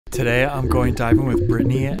Today I'm going diving with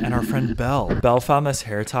Brittany and our friend Belle. Belle found this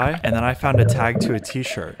hair tie, and then I found a tag to a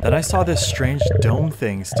t-shirt. Then I saw this strange dome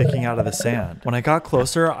thing sticking out of the sand. When I got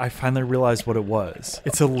closer, I finally realized what it was.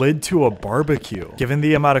 It's a lid to a barbecue. Given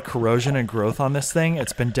the amount of corrosion and growth on this thing,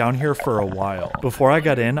 it's been down here for a while. Before I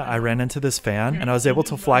got in, I ran into this fan, and I was able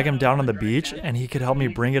to flag him down on the beach, and he could help me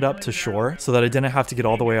bring it up to shore so that I didn't have to get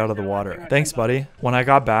all the way out of the water. Thanks, buddy. When I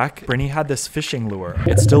got back, Brittany had this fishing lure.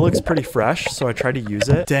 It still looks pretty fresh, so I tried to use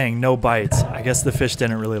it. Dang, no bites. I guess the fish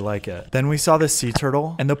didn't really like it. Then we saw the sea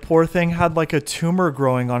turtle, and the poor thing had like a tumor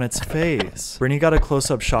growing on its face. Brittany got a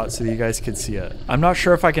close-up shot so that you guys could see it. I'm not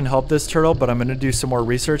sure if I can help this turtle, but I'm gonna do some more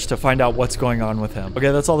research to find out what's going on with him.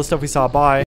 Okay, that's all the stuff we saw. Bye.